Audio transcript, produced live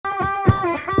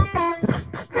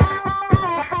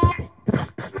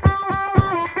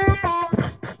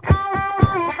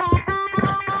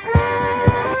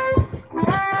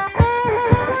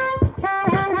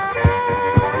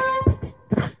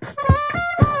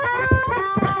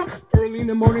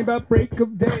the morning about break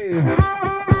of day.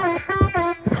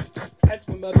 That's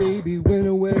when my baby went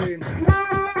away.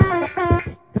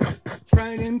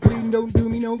 Trying and clean don't do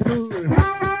me no good.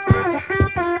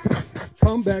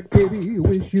 Come back, baby,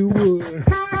 wish you would.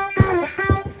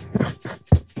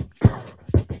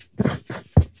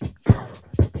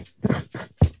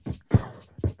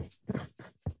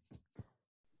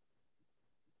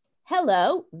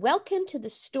 Hello, welcome to the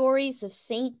Stories of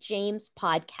St. James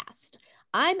podcast.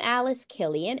 I'm Alice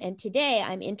Killian, and today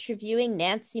I'm interviewing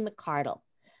Nancy McCardle.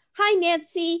 Hi,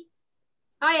 Nancy.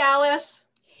 Hi, Alice.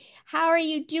 How are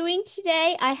you doing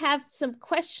today? I have some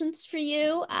questions for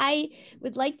you. I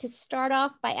would like to start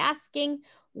off by asking,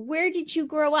 where did you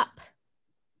grow up?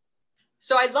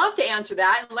 So I'd love to answer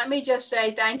that. And let me just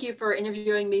say thank you for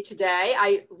interviewing me today.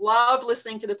 I love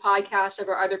listening to the podcast of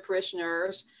our other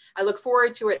parishioners. I look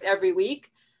forward to it every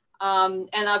week.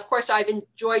 And of course, I've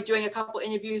enjoyed doing a couple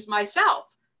interviews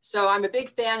myself. So I'm a big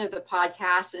fan of the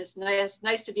podcast, and it's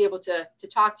nice to be able to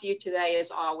talk to you today as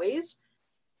always.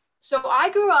 So I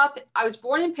was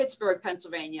born in Pittsburgh,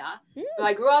 Pennsylvania, but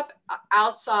I grew up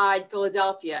outside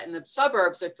Philadelphia, in the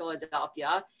suburbs of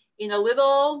Philadelphia, in a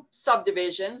little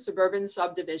suburban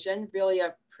subdivision, really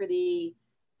a pretty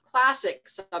classic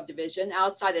subdivision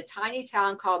outside a tiny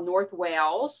town called North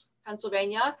Wales,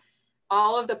 Pennsylvania.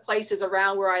 All of the places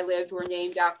around where I lived were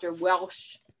named after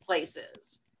Welsh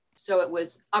places. So it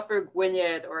was Upper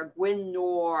Gwynedd or Gwyn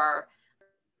Nor.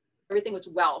 Everything was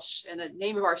Welsh. And the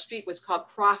name of our street was called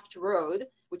Croft Road,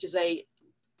 which is a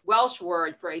Welsh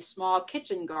word for a small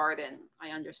kitchen garden,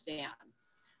 I understand.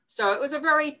 So it was a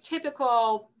very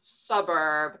typical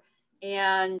suburb.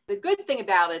 And the good thing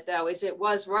about it, though, is it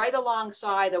was right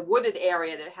alongside a wooded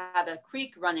area that had a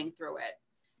creek running through it.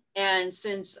 And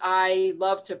since I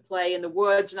loved to play in the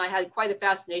woods, and I had quite a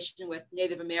fascination with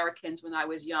Native Americans when I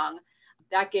was young,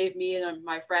 that gave me and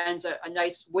my friends a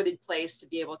nice wooded place to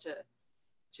be able to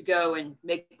go and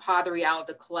make pottery out of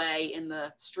the clay in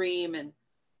the stream and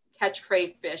catch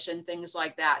crayfish and things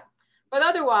like that. But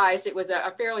otherwise, it was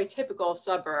a fairly typical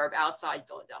suburb outside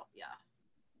Philadelphia.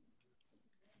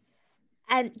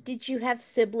 And did you have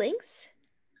siblings?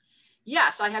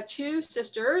 Yes, I have two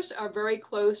sisters, are very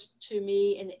close to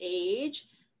me in age.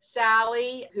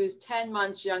 Sally, who's 10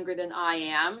 months younger than I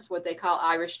am, is what they call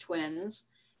Irish twins.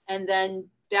 And then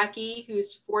Becky,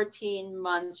 who's 14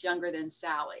 months younger than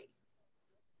Sally.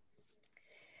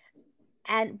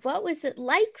 And what was it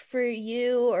like for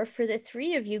you or for the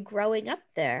three of you growing up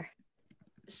there?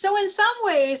 So in some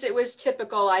ways, it was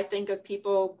typical, I think, of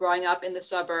people growing up in the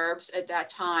suburbs at that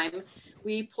time.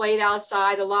 We played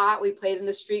outside a lot. We played in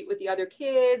the street with the other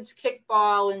kids,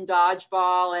 kickball and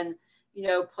dodgeball, and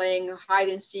playing hide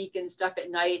and seek and stuff at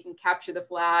night and capture the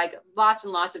flag. Lots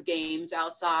and lots of games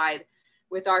outside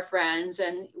with our friends,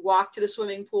 and walked to the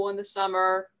swimming pool in the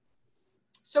summer.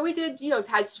 So we did,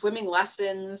 had swimming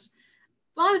lessons.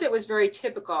 A lot of it was very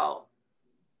typical.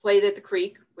 Played at the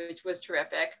creek, which was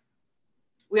terrific.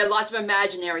 We had lots of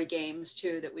imaginary games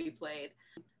too that we played.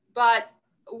 But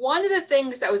one of the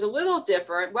things that was a little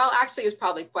different, well, actually it was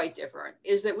probably quite different,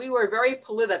 is that we were very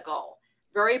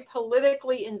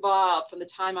politically involved from the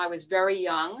time I was very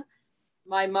young.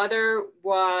 My mother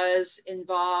was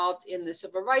involved in the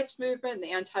civil rights movement,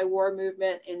 the anti-war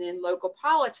movement, and in local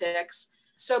politics.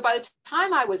 So by the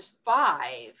time I was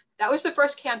 5, that was the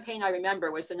first campaign I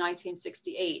remember, was the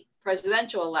 1968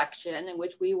 presidential election, in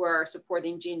which we were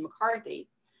supporting Gene McCarthy.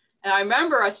 And I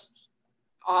remember us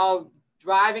all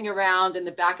driving around in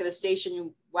the back of the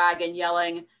station wagon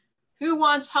yelling, "Who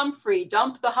wants Humphrey?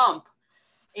 Dump the hump,"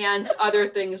 and other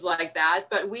things like that.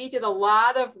 But we did a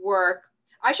lot of work.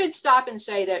 I should stop and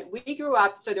say that we grew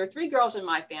up, so there are 3 girls in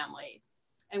my family,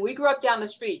 and we grew up down the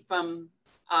street from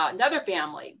another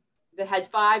family that had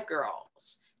 5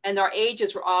 girls, and our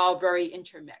ages were all very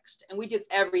intermixed. And we did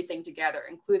everything together,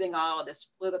 including all of this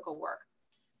political work.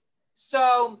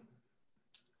 So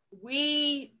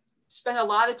we spent a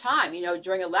lot of time,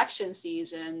 during election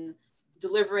season,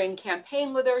 delivering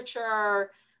campaign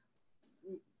literature,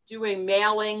 doing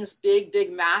mailings,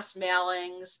 big mass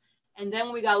mailings. And then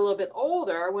when we got a little bit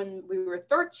older, when we were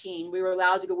 13, we were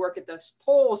allowed to go work at the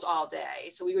polls all day.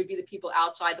 So we would be the people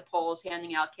outside the polls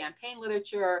handing out campaign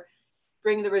literature,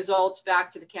 bringing the results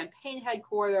back to the campaign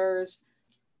headquarters.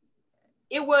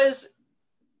 It was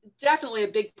definitely a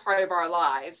big part of our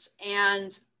lives.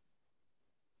 And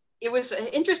it was an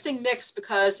interesting mix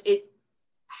because it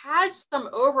had some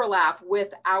overlap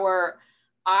with our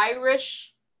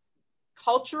Irish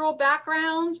cultural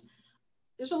background.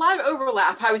 There's a lot of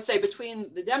overlap, I would say,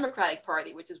 between the Democratic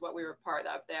Party, which is what we were part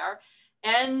of there,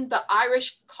 and the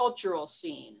Irish cultural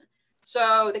scene.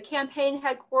 So the campaign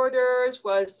headquarters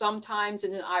was sometimes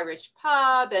in an Irish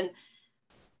pub, and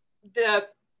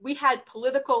we had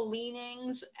political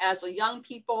leanings as a young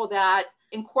people that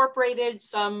incorporated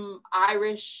some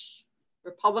Irish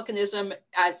republicanism,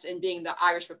 as in being the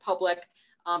Irish Republic,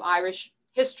 Irish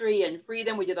history and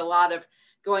freedom. We did a lot of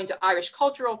going to Irish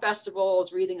cultural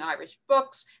festivals, reading Irish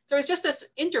books. So it's just this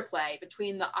interplay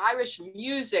between the Irish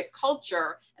music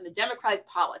culture and the democratic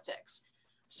politics.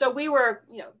 So we were,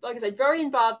 like I said, very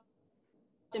involved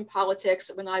in politics.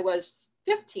 When I was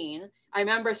 15, I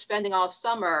remember spending all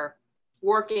summer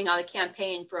working on a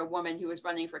campaign for a woman who was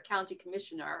running for county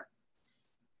commissioner.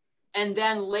 And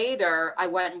then later, I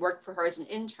went and worked for her as an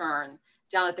intern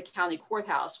down at the county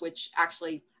courthouse, which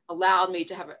actually allowed me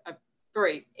to have a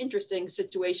very interesting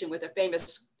situation with a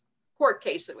famous court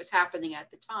case that was happening at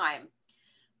the time.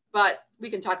 But we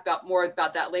can talk more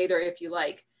about that later if you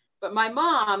like. But my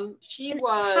mom,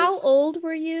 How old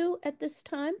were you at this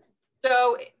time?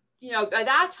 So, by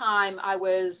that time, I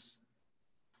was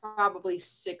probably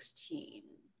 16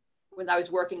 when I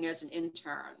was working as an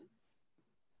intern.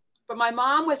 But my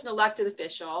mom was an elected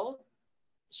official.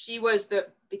 She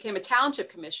became a township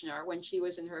commissioner when she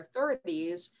was in her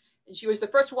 30s. And she was the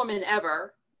first woman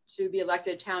ever to be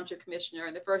elected township commissioner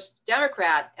and the first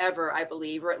Democrat ever, I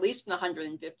believe, or at least in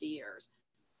 150 years.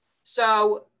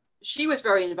 So she was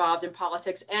very involved in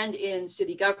politics and in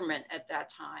city government at that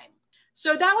time.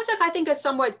 So that was, I think, a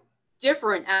somewhat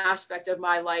different aspect of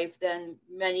my life than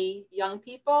many young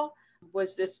people,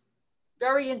 was this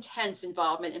very intense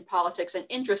involvement in politics and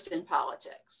interest in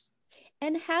politics.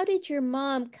 And how did your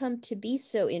mom come to be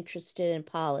so interested in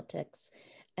politics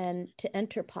and to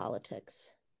enter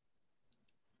politics?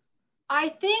 I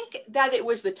think that it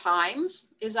was the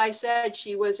times. As I said,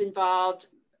 she was involved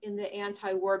in the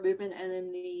anti-war movement and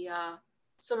in the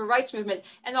civil rights movement.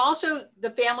 And also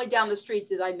the family down the street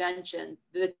that I mentioned,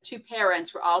 the two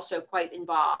parents were also quite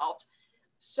involved.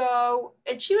 So,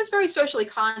 and she was very socially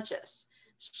conscious.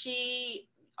 She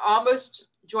almost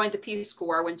joined the Peace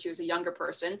Corps when she was a younger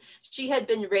person. She had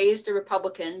been raised a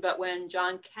Republican, but when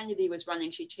John Kennedy was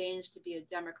running, she changed to be a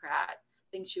Democrat. I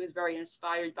think she was very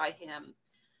inspired by him.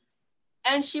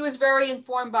 And she was very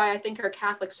informed by, I think, her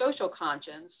Catholic social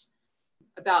conscience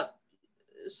about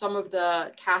some of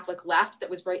the Catholic left that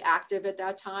was very active at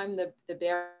that time, the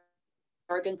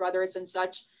Berrigan brothers and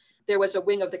such. There was a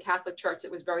wing of the Catholic Church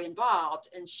that was very involved.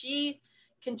 And she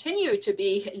continued to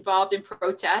be involved in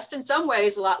protest, in some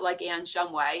ways a lot like Anne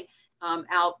Shumway,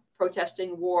 out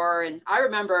protesting war. And I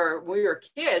remember when we were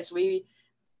kids, it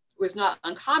was not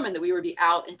uncommon that we would be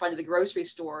out in front of the grocery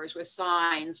stores with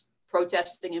signs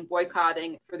protesting and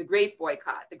boycotting for the grape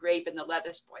boycott, the grape and the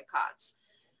lettuce boycotts.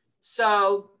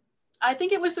 So I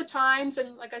think it was the times,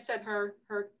 and like I said, her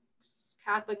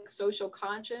Catholic social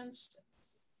conscience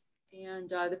and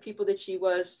the people that she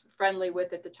was friendly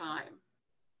with at the time.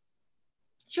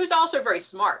 She was also very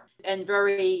smart and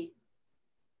very,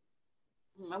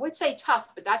 I would say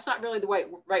tough, but that's not really the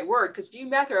right word, because if you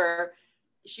met her,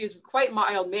 she was quite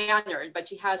mild-mannered, but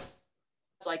she has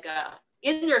like a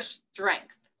inner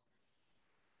strength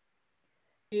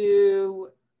to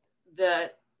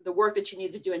the work that you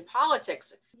need to do in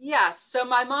politics. Yes, so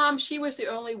my mom, she was the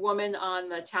only woman on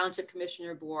the township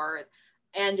commissioner board,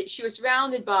 and she was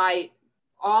surrounded by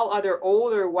all other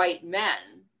older white men.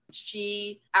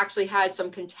 She actually had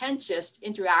some contentious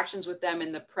interactions with them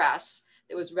in the press.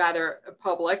 It was rather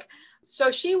public. So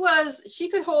she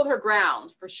could hold her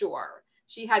ground for sure.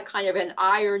 She had kind of an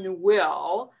iron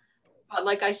will, but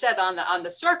like I said, on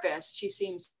the surface, she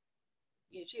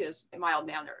is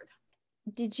mild-mannered.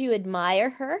 Did you admire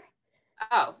her?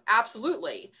 Oh,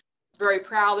 absolutely. Very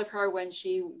proud of her when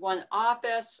she won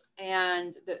office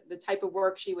and the type of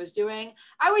work she was doing.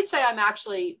 I would say I'm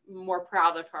actually more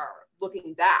proud of her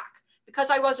looking back, because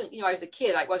I wasn't, I was a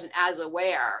kid, I wasn't as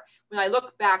aware. When I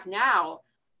look back now,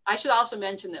 I should also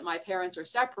mention that my parents were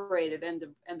separated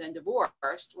and then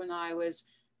divorced when I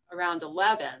was around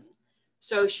 11.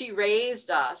 So she raised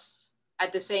us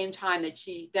at the same time that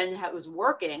she then was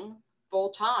working full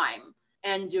time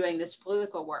and doing this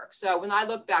political work. So when I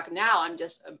look back now, I'm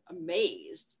just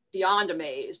amazed, beyond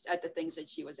amazed at the things that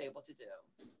she was able to do.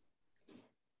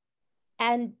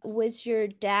 And was your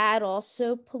dad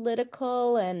also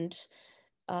political and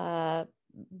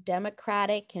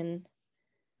democratic? And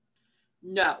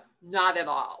no, not at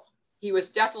all. He was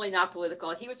definitely not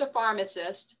political. He was a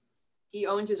pharmacist. He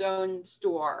owned his own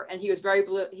store, and he was very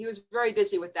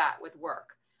busy with that, with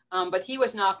work. But he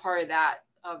was not part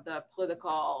of the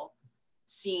political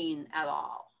scene at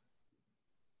all.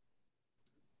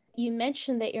 You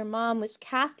mentioned that your mom was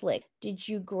Catholic. Did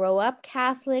you grow up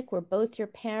Catholic? Were both your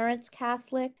parents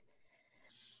Catholic?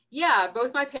 Yeah,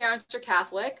 both my parents are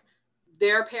Catholic.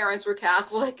 Their parents were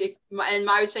Catholic, and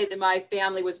I would say that my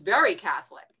family was very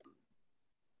Catholic.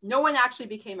 No one actually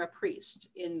became a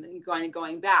priest in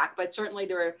going back, but certainly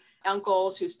there were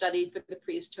uncles who studied for the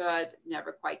priesthood,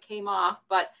 never quite came off.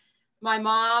 But my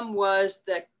mom was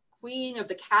the queen of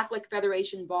the Catholic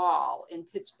Federation Ball in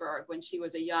Pittsburgh when she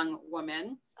was a young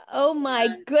woman. Oh my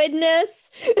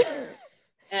goodness.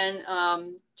 and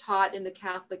taught in the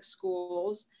Catholic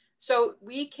schools. So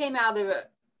we came out of a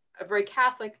very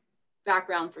Catholic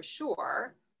background for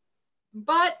sure.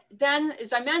 But then,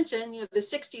 as I mentioned, the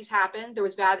 60s happened. There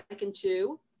was Vatican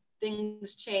II.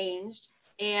 Things changed.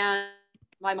 And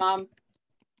my mom,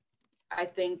 I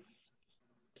think,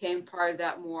 became part of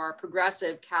that more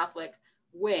progressive Catholic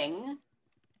wing.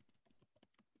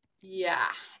 Yeah.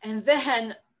 And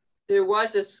then there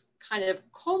was this kind of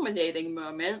culminating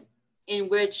moment in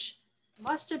which,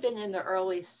 must have been in the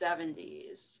early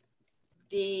 70s,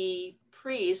 the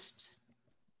priest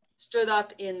stood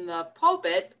up in the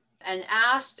pulpit and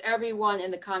asked everyone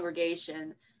in the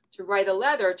congregation to write a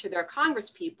letter to their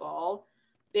congresspeople,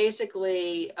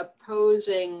 basically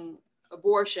opposing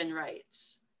abortion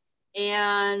rights.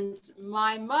 And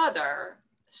my mother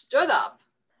stood up,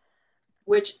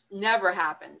 which never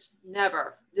happens,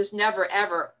 never. This never,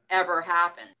 ever, ever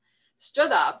happened.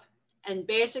 Stood up and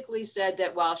basically said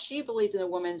that while she believed in a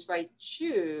woman's right to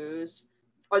choose,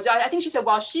 or I think she said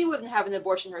while she wouldn't have an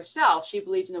abortion herself, she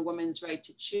believed in a woman's right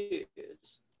to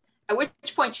choose. At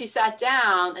which point she sat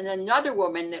down, and another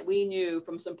woman that we knew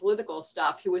from some political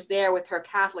stuff who was there with her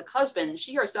Catholic husband,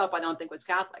 she herself I don't think was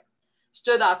Catholic,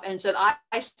 stood up and said, I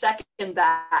second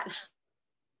that.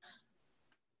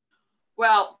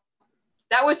 Well,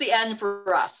 that was the end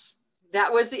for us.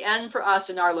 That was the end for us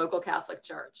in our local Catholic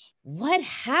church. What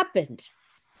happened?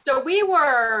 So we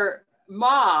were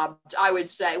mobbed, I would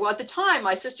say. Well, at the time,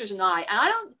 my sisters and I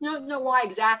don't know why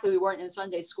exactly we weren't in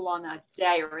Sunday school on that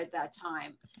day or at that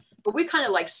time, but we kind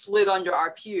of like slid under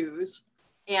our pews,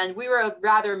 and we were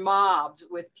rather mobbed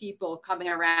with people coming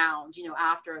around,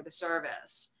 after the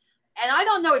service. And I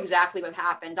don't know exactly what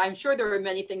happened. I'm sure there were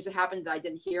many things that happened that I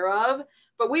didn't hear of,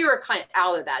 but we were kind of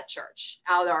out of that church,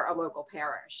 out of our local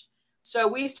parish. So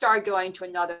we started going to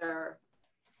another.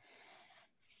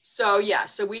 So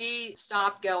we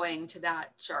stopped going to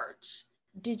that church.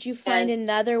 Did you find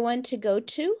another one to go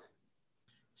to?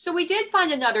 So we did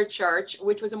find another church,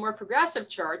 which was a more progressive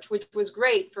church, which was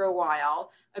great for a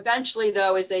while. Eventually,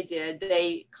 though, as they did,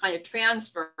 they kind of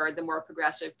transferred the more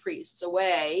progressive priests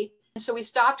away. And so we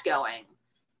stopped going.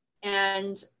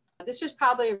 And this was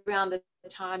probably around the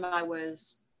time I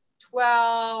was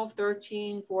 12,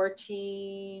 13,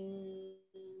 14,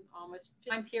 almost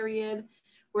time period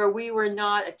where we were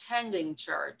not attending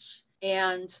church.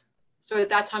 And so at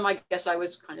that time, I guess I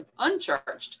was kind of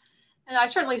unchurched. And I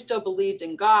certainly still believed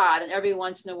in God. And every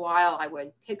once in a while, I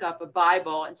would pick up a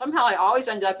Bible. And somehow I always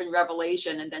end up in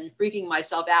Revelation and then freaking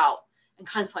myself out and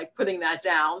kind of like putting that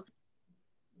down.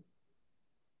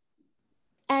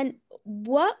 And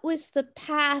what was the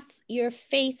path your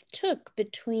faith took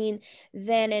between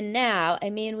then and now? I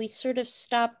mean, we sort of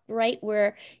stopped right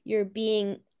where you're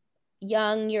being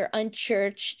young, you're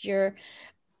unchurched, you're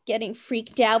getting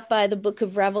freaked out by the book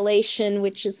of Revelation,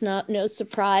 which is no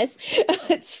surprise.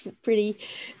 It's pretty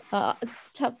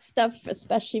tough stuff,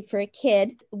 especially for a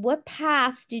kid. What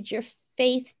path did your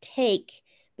faith take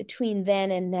between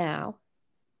then and now?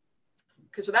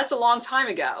 So that's a long time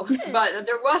ago, but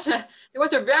there was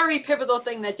a very pivotal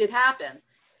thing that did happen,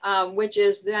 which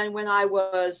is then when I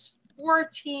was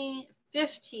 15,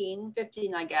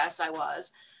 I guess I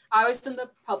was in the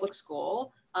public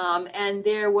school, and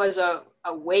there was a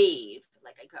wave,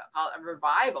 like I call it a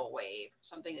revival wave,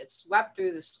 something that swept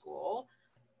through the school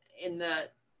in the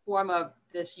form of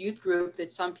this youth group that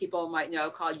some people might know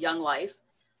called Young Life,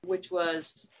 which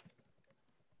was,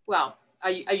 well,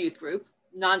 a youth group,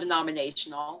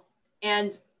 non-denominational,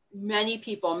 and many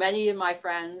of my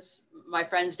friends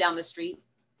down the street,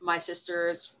 my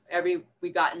sisters, we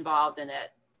got involved in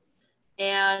it.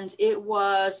 And it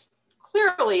was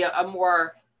clearly a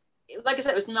more, like I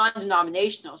said, it was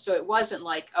non-denominational. So it wasn't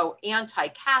like,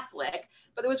 anti-Catholic,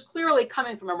 but it was clearly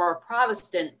coming from a more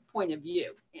Protestant point of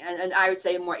view. And I would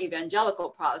say a more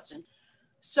evangelical Protestant.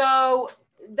 So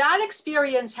that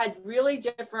experience had really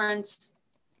different,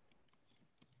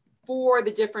 for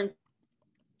the different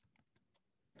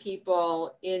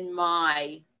people in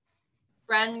my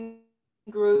friend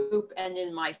group and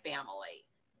in my family,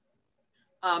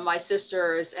 my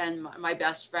sisters and my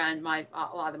best friend, a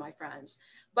lot of my friends.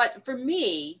 But for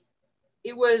me,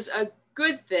 it was a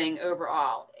good thing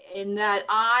overall in that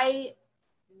I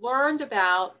learned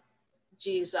about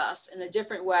Jesus in a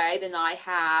different way than I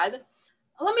had.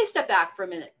 Let me step back for a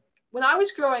minute. When I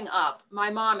was growing up, my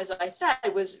mom, as I said,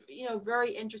 was,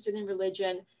 very interested in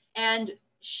religion, and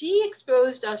she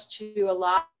exposed us to a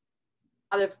lot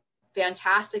of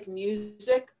fantastic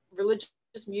music, religious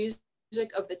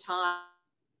music of the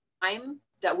time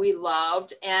that we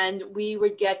loved. And we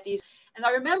would get these, and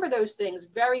I remember those things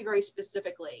very, very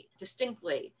specifically,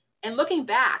 distinctly. And looking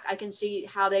back, I can see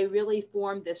how they really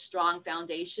formed this strong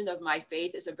foundation of my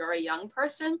faith as a very young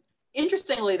person.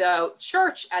 Interestingly, though,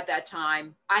 church at that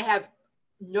time, I have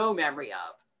no memory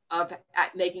of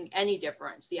making any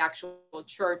difference, the actual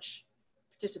church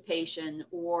participation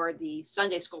or the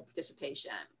Sunday school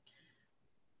participation.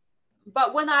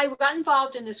 But when I got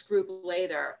involved in this group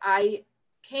later, I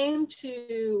came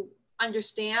to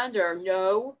understand or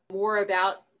know more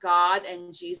about God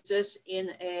and Jesus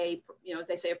in a, as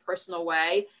they say, a personal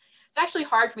way. It's actually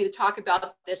hard for me to talk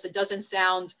about this. It doesn't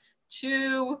sound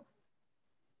too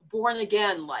born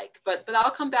again like, but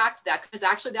I'll come back to that, because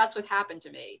actually that's what happened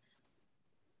to me.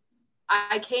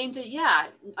 I came to,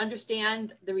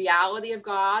 understand the reality of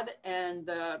God and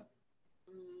the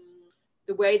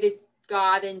way that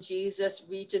God and Jesus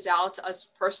reaches out to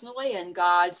us personally, and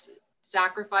God's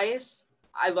sacrifice.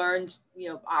 I learned,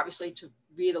 obviously to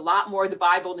read a lot more of the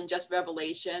Bible than just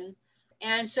Revelation.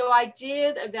 And so I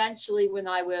did eventually, when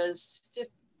I was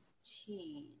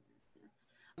 15,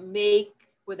 make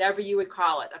whatever you would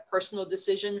call it, a personal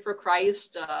decision for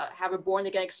Christ, have a born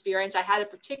again experience. I had a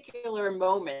particular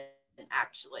moment,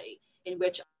 actually, in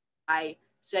which I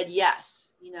said,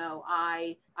 yes,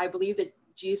 I believe that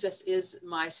Jesus is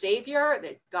my savior,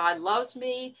 that God loves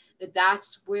me,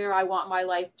 that's where I want my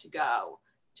life to go,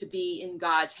 to be in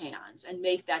God's hands, and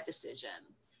make that decision.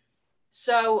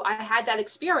 So I had that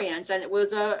experience, and it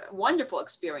was a wonderful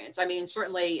experience. I mean,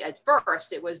 certainly at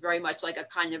first, it was very much like a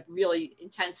kind of really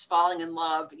intense falling in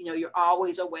love. You're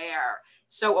always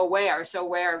so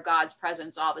aware of God's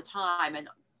presence all the time. And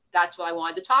that's what I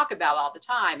wanted to talk about all the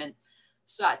time and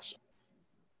such.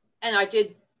 And I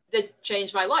did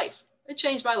change my life. It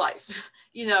changed my life,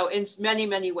 in many,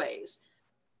 many ways,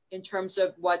 in terms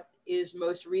of what is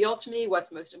most real to me,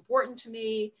 what's most important to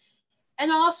me, and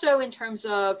also in terms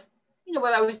of,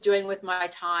 what I was doing with my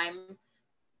time.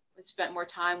 I spent more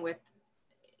time with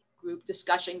group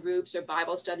discussion groups or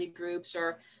Bible study groups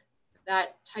or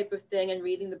that type of thing, and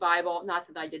reading the Bible. Not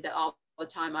that I did that all the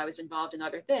time. I was involved in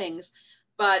other things,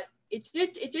 but it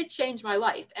did change my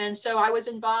life. And so I was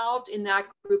involved in that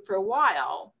group for a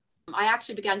while. I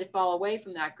actually began to fall away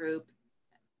from that group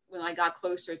when I got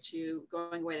closer to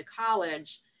going away to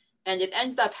college, and it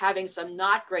ended up having some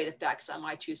not great effects on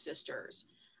my two sisters.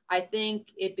 I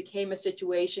think it became a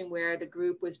situation where the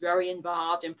group was very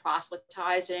involved in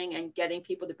proselytizing and getting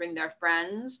people to bring their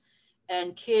friends,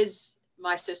 and kids,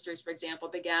 my sisters, for example,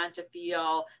 began to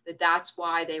feel that that's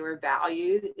why they were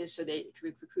valued, is so they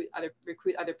could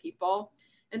recruit other people.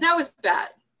 And that was bad.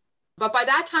 But by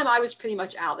that time, I was pretty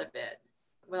much out of it.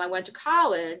 When I went to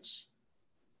college,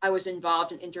 I was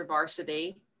involved in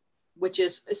InterVarsity, which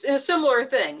is a similar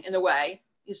thing in a way,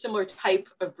 a similar type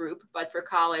of group, but for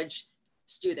college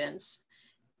students,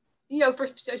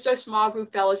 so small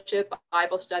group fellowship,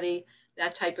 Bible study,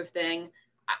 that type of thing.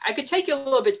 I could take you a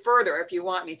little bit further if you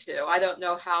want me to. I don't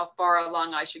know how far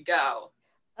along I should go.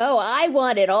 Oh, I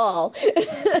want it all.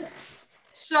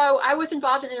 So I was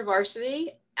involved in InterVarsity.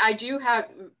 I do have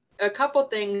a couple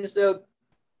things, though,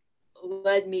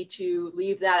 led me to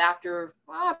leave that after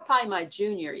probably my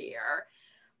junior year.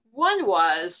 One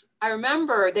was, I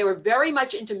remember they were very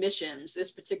much into missions,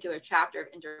 this particular chapter of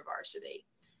InterVarsity.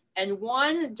 And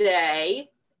one day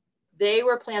they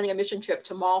were planning a mission trip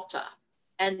to Malta.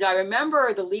 And I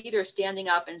remember the leader standing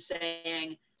up and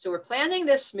saying, so we're planning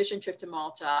this mission trip to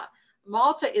Malta.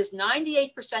 Malta is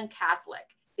 98%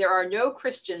 Catholic. There are no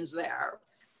Christians there.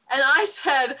 And I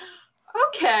said,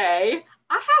 okay,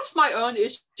 I have my own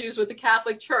issues with the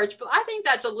Catholic Church, but I think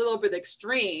that's a little bit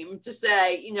extreme to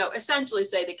say, essentially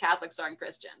say the Catholics aren't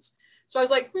Christians. So I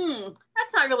was like,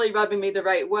 that's not really rubbing me the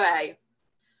right way.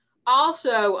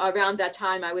 Also, around that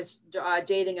time, I was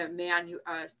dating a man,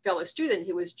 a fellow student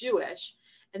who was Jewish,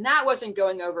 and that wasn't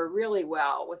going over really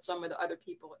well with some of the other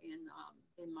people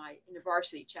in my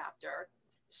InterVarsity chapter.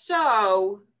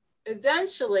 So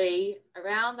eventually,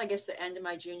 around, I guess, the end of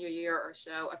my junior year or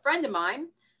so, a friend of mine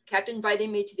kept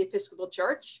inviting me to the Episcopal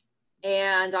Church,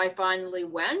 and I finally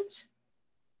went,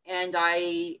 and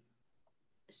I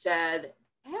said,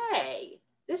 hey,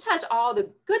 this has all the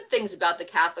good things about the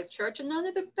Catholic Church and none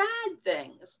of the bad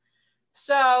things.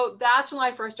 So that's when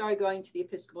I first started going to the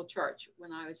Episcopal Church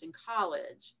when I was in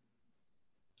college,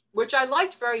 which I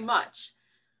liked very much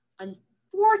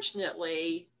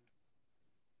unfortunately,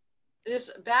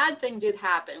 this bad thing did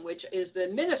happen, which is the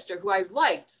minister who I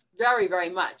liked very, very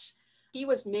much. He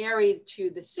was married to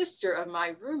the sister of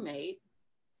my roommate.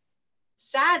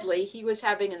 Sadly, he was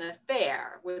having an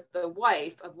affair with the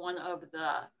wife of one of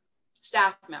the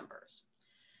staff members.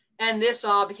 And this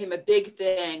all became a big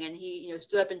thing. And he,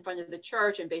 stood up in front of the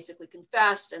church and basically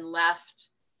confessed and left.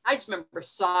 I just remember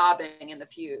sobbing in the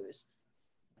pews.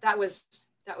 That was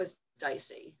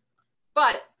dicey.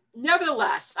 But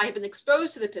nevertheless, I have been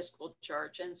exposed to the Episcopal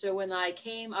Church. And so when I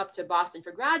came up to Boston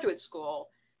for graduate school,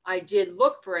 I did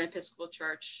look for an Episcopal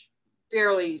church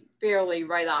fairly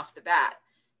right off the bat.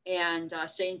 And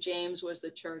St. James was the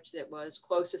church that was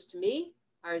closest to me.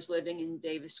 I was living in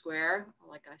Davis Square,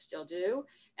 like I still do.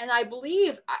 And I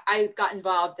believe I got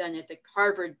involved then at the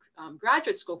Harvard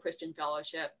Graduate School Christian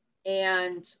Fellowship.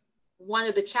 And one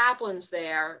of the chaplains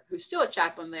there, who's still a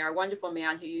chaplain there, a wonderful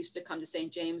man who used to come to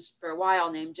St. James for a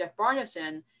while named Jeff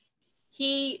Barneson,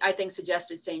 he, I think,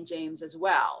 suggested St. James as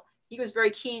well. He was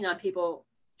very keen on people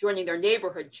joining their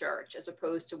neighborhood church as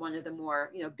opposed to one of the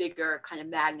more, bigger kind of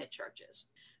magnet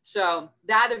churches. So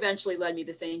that eventually led me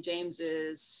to St.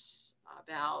 James's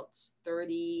about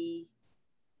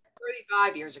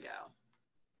 35 years ago.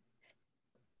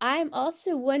 I'm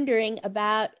also wondering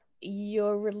about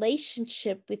your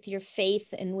relationship with your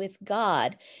faith and with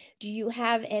God. Do you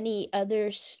have any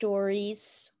other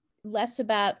stories, less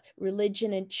about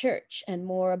religion and church and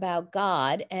more about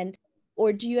God?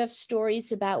 Or do you have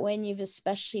stories about when you've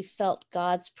especially felt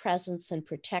God's presence and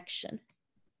protection?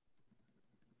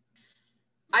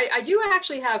 I do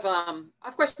actually have,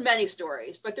 of course, many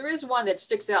stories, but there is one that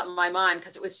sticks out in my mind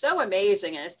because it was so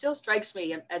amazing, and it still strikes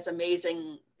me as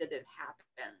amazing that it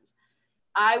happened.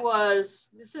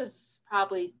 This is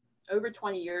probably over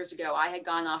 20 years ago, I had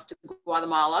gone off to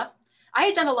Guatemala. I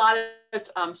had done a lot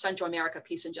of Central America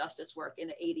peace and justice work in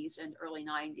the 80s and early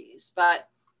 90s, but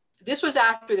this was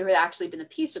after there had actually been a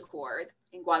peace accord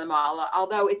in Guatemala,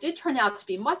 although it did turn out to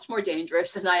be much more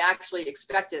dangerous than I actually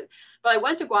expected. But I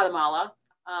went to Guatemala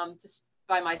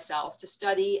by myself to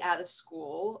study at a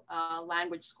school,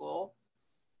 language school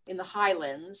in the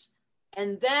highlands.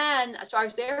 And then, so I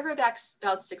was there for about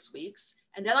 6 weeks.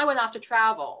 And then I went off to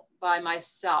travel by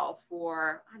myself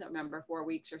for, I don't remember, 4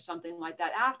 weeks or something like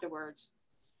that afterwards.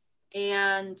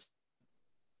 And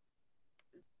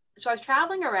so I was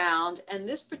traveling around, and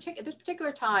this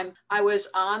particular time I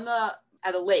was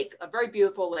at a lake, a very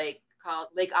beautiful lake called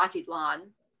Lake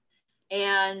Atitlan.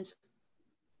 And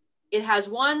it has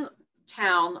one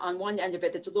town on one end of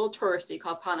it that's a little touristy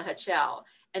called Panajachel,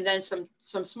 and then some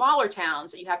smaller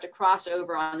towns that you have to cross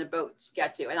over on a boat to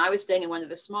get to. And I was staying in one of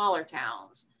the smaller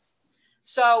towns.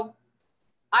 So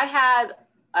I had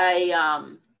a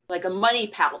money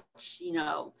pouch,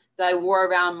 that I wore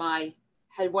around my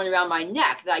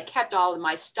neck that I kept all of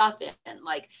my stuff in,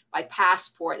 like my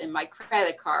passport and my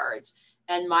credit cards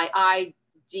and my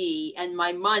ID and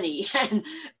my money and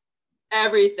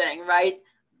everything, right?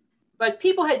 But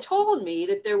people had told me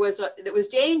that it was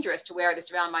dangerous to wear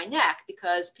this around my neck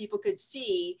because people could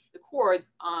see the cord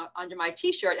under my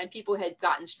t-shirt, and people had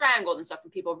gotten strangled and stuff from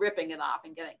people ripping it off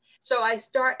and getting. So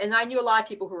and I knew a lot of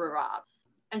people who were robbed.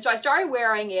 And so I started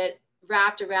wearing it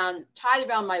tied around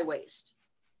my waist.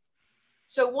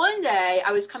 So one day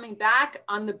I was coming back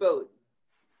on the boat,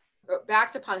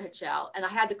 back to Panajachel, and I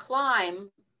had to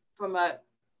climb from a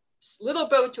little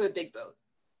boat to a big boat.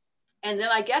 And then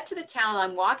I get to the town,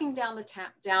 I'm walking down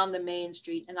the main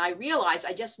street, and I realized,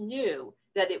 I just knew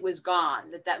that it was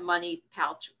gone, that money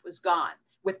pouch was gone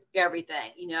with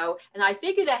everything, and I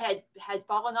figured that had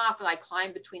fallen off when I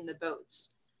climbed between the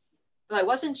boats, but I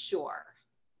wasn't sure.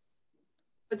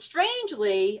 But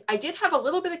strangely, I did have a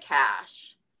little bit of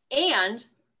cash, and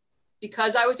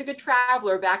because I was a good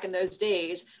traveler back in those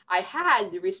days, I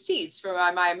had the receipts for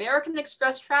my American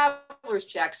Express traveler's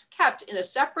checks kept in a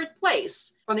separate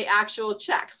place from the actual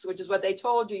checks, which is what they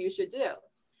told you should do.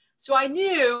 So I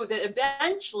knew that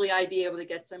eventually I'd be able to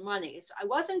get some money. So I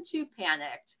wasn't too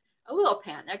panicked, a little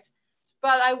panicked,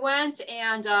 but I went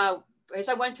and I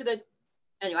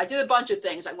did a bunch of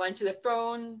things. I went to the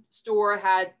phone store,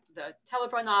 had the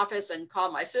telephone office, and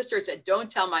called my sister, said, don't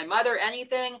tell my mother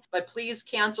anything, but please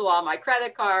cancel all my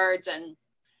credit cards, and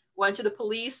went to the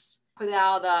police,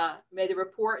 made a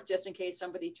report just in case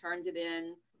somebody turned it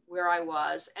in where I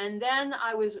was. And then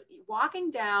I was walking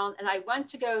down, and I went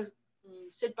to go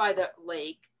sit by the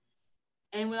lake.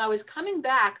 And when I was coming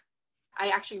back,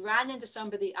 I actually ran into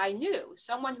somebody I knew,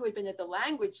 someone who had been at the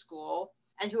language school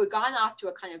and who had gone off to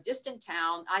a kind of distant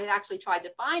town. I had actually tried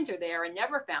to find her there and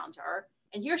never found her.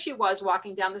 And here she was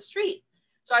walking down the street.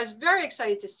 So I was very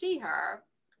excited to see her.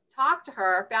 talked to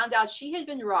her, found out she had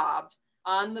been robbed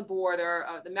on the border,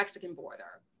 the Mexican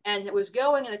border, and it was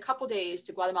going in a couple days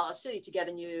to Guatemala City to get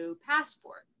a new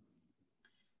passport.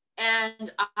 And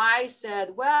I said,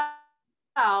 well,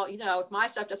 if my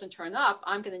stuff doesn't turn up,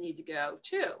 I'm going to need to go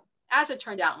too. As it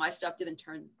turned out, my stuff didn't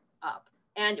turn up.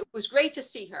 And it was great to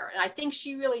see her. And I think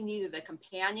she really needed a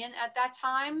companion at that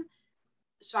time.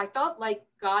 So I felt like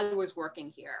God was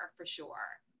working here for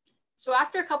sure. So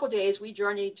after a couple of days, we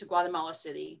journeyed to Guatemala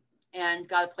City and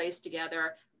got a place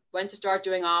together, went to start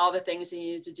doing all the things he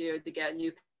needed to do to get a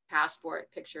new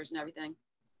passport, pictures and everything.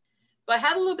 But I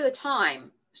had a little bit of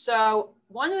time. So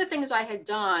one of the things I had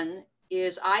done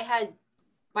is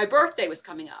my birthday was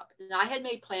coming up, and I had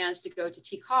made plans to go to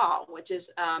Tikal, which is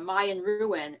a Mayan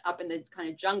ruin up in the kind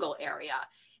of jungle area.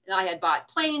 And I had bought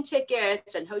plane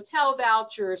tickets and hotel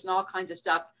vouchers and all kinds of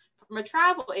stuff from a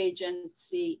travel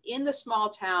agency in the small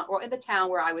town, or in the town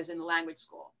where I was in the language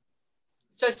school.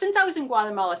 So since I was in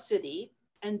Guatemala City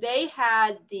and they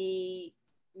had the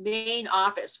main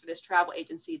office for this travel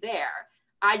agency there,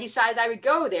 I decided I would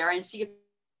go there and see if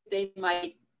they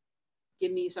might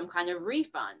give me some kind of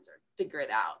refund or figure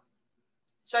it out.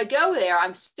 So I go there,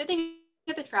 I'm sitting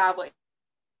at the travel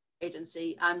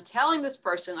agency, I'm telling this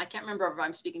person, I can't remember if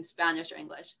I'm speaking Spanish or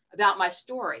English, about my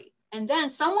story. And then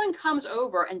someone comes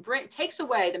over and takes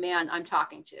away the man I'm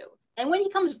talking to. And when he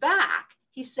comes back,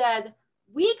 he said,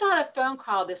 we got a phone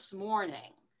call this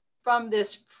morning from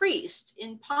this priest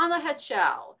in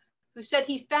Panajachel who said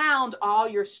he found all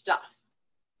your stuff.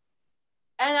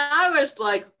 And I was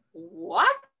like,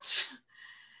 what?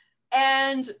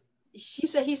 And he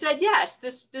said, yes,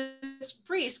 this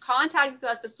priest contacted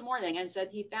us this morning and said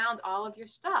he found all of your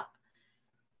stuff.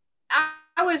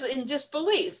 I was in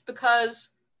disbelief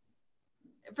because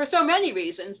for so many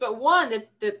reasons, but one, that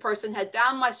the person had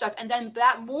found my stuff and then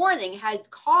that morning had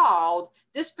called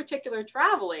this particular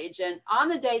travel agent on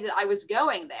the day that I was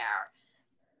going there.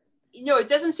 It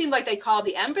doesn't seem like they called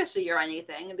the embassy or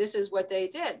anything. This is what they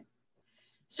did.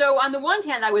 So on the one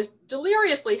hand, I was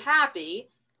deliriously happy.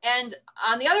 And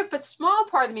on the other, but small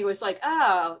part of me was like,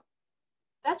 oh,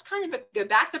 that's kind of a go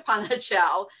back to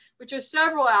Panajachel, which was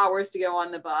several hours to go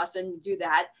on the bus and do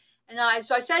that. And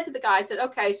so I said to the guy, I said,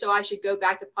 okay, so I should go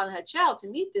back to Panajachel to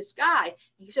meet this guy.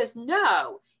 And he says,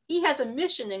 no, he has a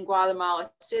mission in Guatemala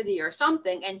City or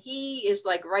something. And he is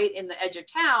like right in the edge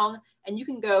of town and you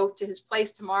can go to his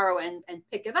place tomorrow and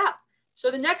pick it up.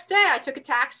 So the next day I took a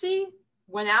taxi,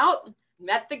 went out,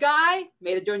 met the guy,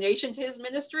 made a donation to his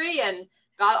ministry and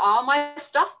got all my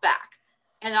stuff back.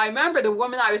 And I remember the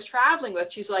woman I was traveling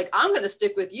with, she's like, I'm going to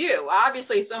stick with you.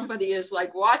 Obviously somebody is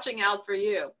like watching out for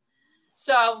you.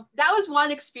 So that was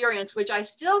one experience, which I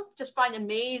still just find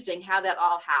amazing how that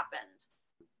all happened.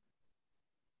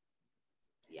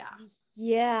 Yeah.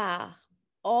 Yeah.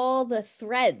 All the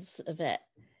threads of it.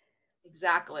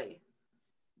 Exactly.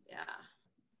 Yeah.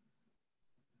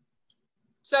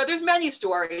 So there's many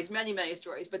stories, many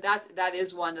stories, but that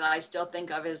is one that I still think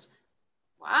of as,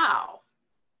 wow,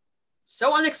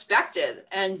 so unexpected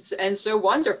and so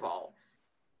wonderful.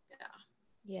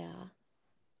 Yeah. Yeah.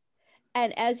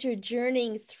 And as you're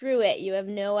journeying through it, you have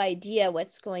no idea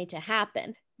what's going to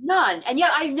happen. None. And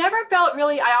yet I never felt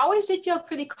I always did feel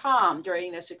pretty calm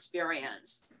during this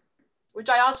experience, which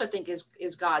I also think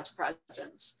is God's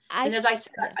presence. And as I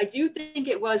said, I do think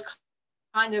it was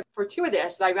kind of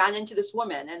fortuitous that I ran into this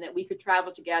woman and that we could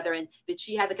travel together and that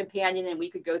she had a companion and we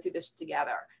could go through this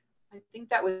together. I think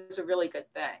that was a really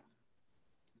good thing.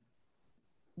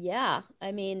 Yeah.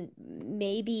 I mean,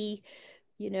 maybe,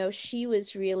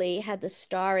 she had the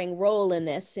starring role in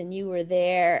this and you were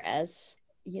there as,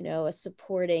 a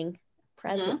supporting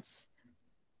presence.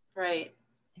 Mm-hmm. Right.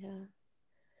 Yeah.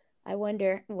 I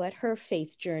wonder what her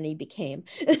faith journey became.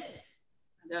 I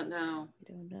don't know.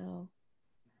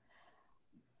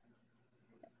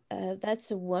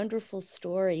 That's a wonderful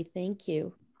story. Thank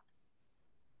you.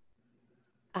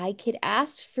 I could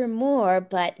ask for more,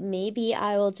 but maybe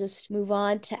I will just move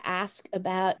on to ask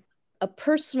about a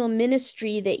personal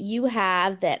ministry that you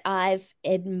have that I've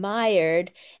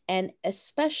admired, and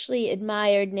especially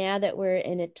admired now that we're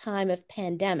in a time of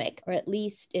pandemic, or at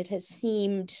least it has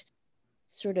seemed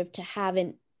sort of to have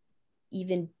an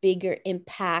even bigger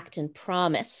impact and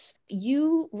promise.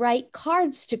 You write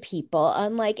cards to people,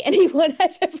 unlike anyone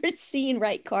I've ever seen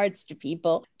write cards to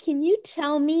people. Can you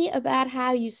tell me about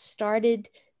how you started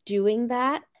doing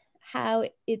that? How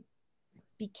it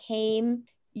became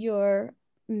your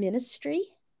ministry?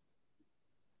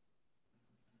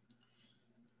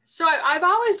 So I've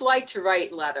always liked to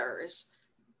write letters.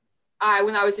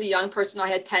 When I was a young person, I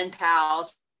had pen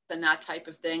pals and that type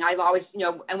of thing. I've always, and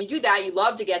when you do that, you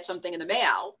love to get something in the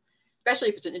mail. especially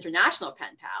if it's an international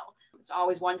pen pal. It's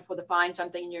always wonderful to find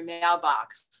something in your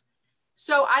mailbox.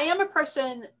 So I am a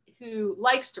person who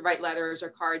likes to write letters or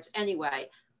cards anyway.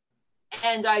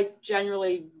 And I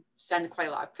generally send quite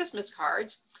a lot of Christmas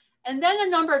cards. And then a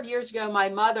number of years ago, my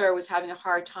mother was having a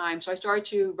hard time. So I started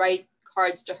to write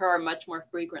cards to her much more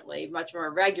frequently, much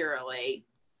more regularly.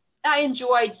 And I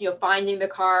enjoyed, finding the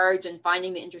cards and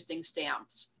finding the interesting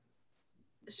stamps.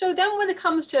 So then when it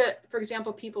comes to, for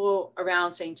example, people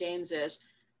around St. James's,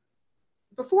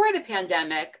 before the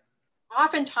pandemic,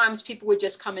 oftentimes people would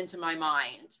just come into my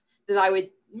mind that I would,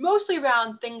 mostly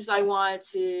around things I wanted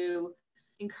to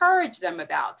encourage them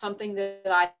about, something that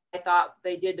I thought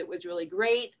they did that was really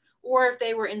great, or if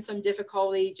they were in some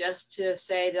difficulty, just to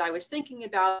say that I was thinking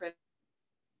about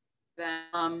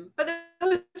them. But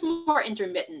it was more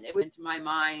intermittent. It went into my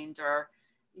mind, or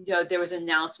there was an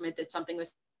announcement that something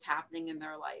was happening in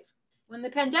their life. When the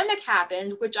pandemic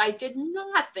happened, which I did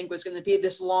not think was going to be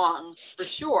this long for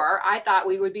sure, I thought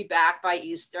we would be back by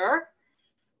Easter.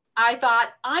 I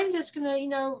thought I'm just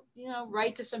going to,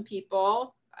 write to some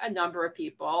people, a number of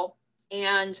people,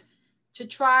 and to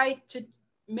try to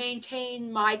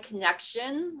maintain my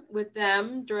connection with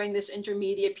them during this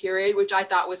intermediate period, which I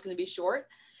thought was going to be short,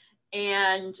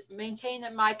 and maintain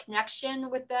my connection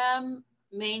with them,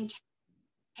 maintain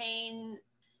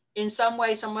in some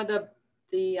way some of the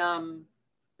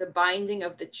binding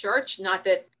of the church. Not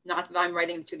that I'm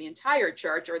writing to the entire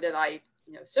church or that I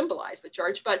symbolize the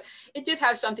church, but it did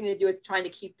have something to do with trying to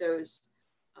keep those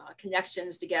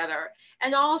connections together,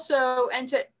 and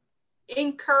to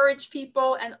encourage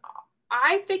people. And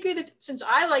I figured that since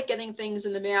I like getting things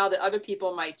in the mail, that other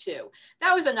people might too.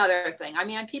 That was another thing. I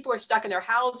mean, people were stuck in their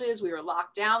houses. We were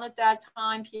locked down at that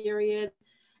time period.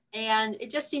 And it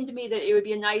just seemed to me that it would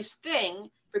be a nice thing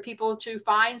for people to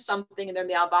find something in their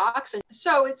mailbox. And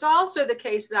so it's also the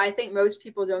case that I think most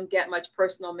people don't get much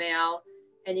personal mail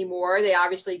anymore. They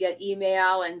obviously get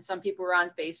email, and some people are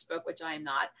on Facebook, which I am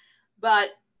not.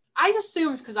 But I just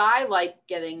assumed, because I like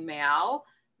getting mail,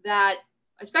 that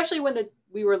especially when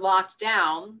we were locked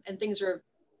down and things were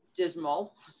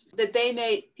dismal, that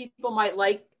people might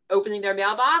like opening their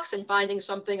mailbox and finding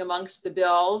something amongst the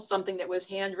bills, something that was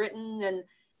handwritten and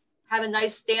had a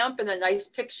nice stamp and a nice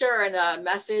picture and a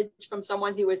message from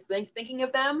someone who was thinking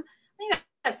of them. I think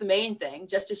that's the main thing,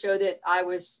 just to show that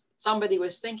somebody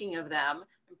was thinking of them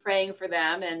and praying for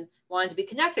them and wanted to be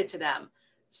connected to them.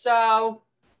 So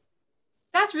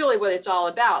that's really what it's all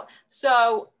about.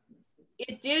 So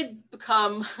it did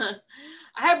become,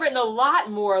 I have written a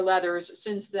lot more letters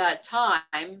since that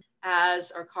time,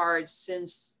 or cards,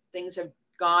 since things have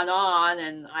gone on,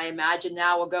 and I imagine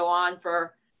now will go on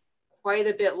for quite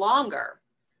a bit longer.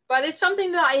 But it's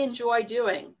something that I enjoy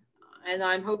doing, and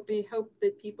I hope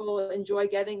that people enjoy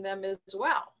getting them as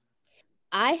well.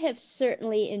 I have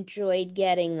certainly enjoyed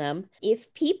getting them.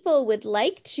 If people would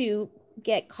like to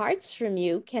get cards from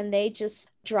you, can they just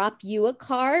drop you a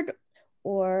card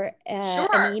or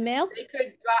an email? They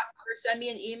could send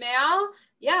me an email.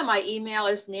 Yeah, my email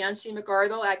is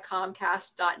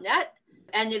nancymcardle@comcast.net.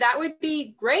 And that would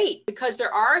be great, because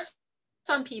there are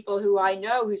some people who I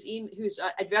know whose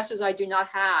addresses I do not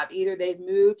have. Either they've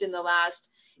moved in the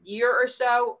last year or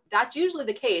so. That's usually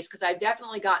the case, because I've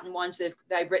definitely gotten ones that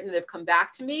I've written that have come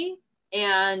back to me,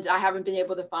 and I haven't been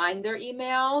able to find their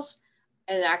emails.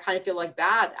 And I kind of feel like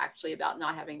bad, actually, about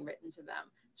not having written to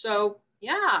them. So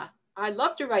yeah, I'd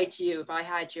love to write to you if I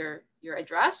had your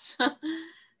address.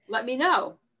 Let me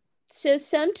know. So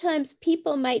sometimes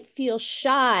people might feel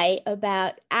shy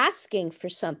about asking for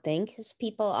something, because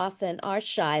people often are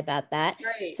shy about that.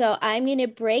 Right. So I'm going to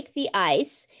break the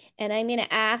ice, and I'm going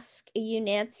to ask you,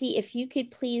 Nancy, if you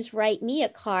could please write me a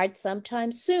card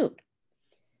sometime soon.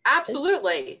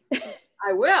 Absolutely.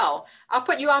 I will. I'll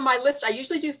put you on my list. I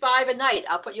usually do 5 a night.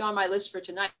 I'll put you on my list for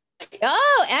tonight.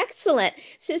 Oh, excellent.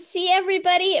 So see,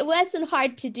 everybody, it wasn't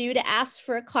hard to do to ask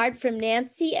for a card from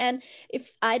Nancy. And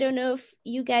I don't know if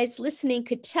you guys listening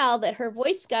could tell that her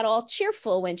voice got all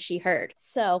cheerful when she heard.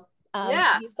 So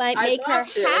yes, you might make her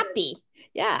happy.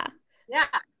 Yeah. Yeah.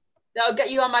 That'll get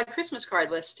you on my Christmas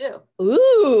card list too.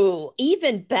 Ooh,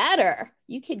 even better.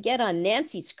 You could get on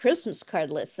Nancy's Christmas card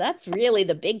list. That's really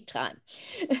the big time.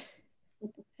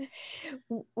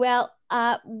 Well,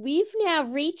 we've now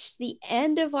reached the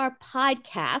end of our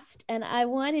podcast, and I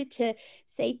wanted to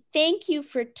say thank you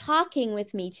for talking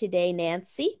with me today,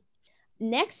 Nancy.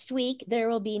 Next week, there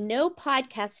will be no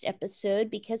podcast episode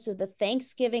because of the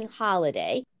Thanksgiving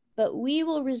holiday, but we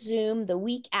will resume the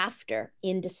week after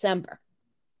in December.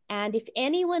 And if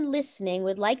anyone listening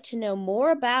would like to know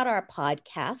more about our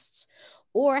podcasts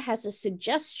or has a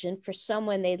suggestion for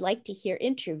someone they'd like to hear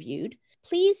interviewed,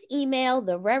 please email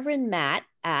the Reverend Matt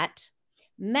at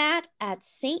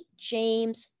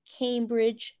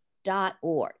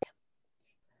stjamescambridge.org.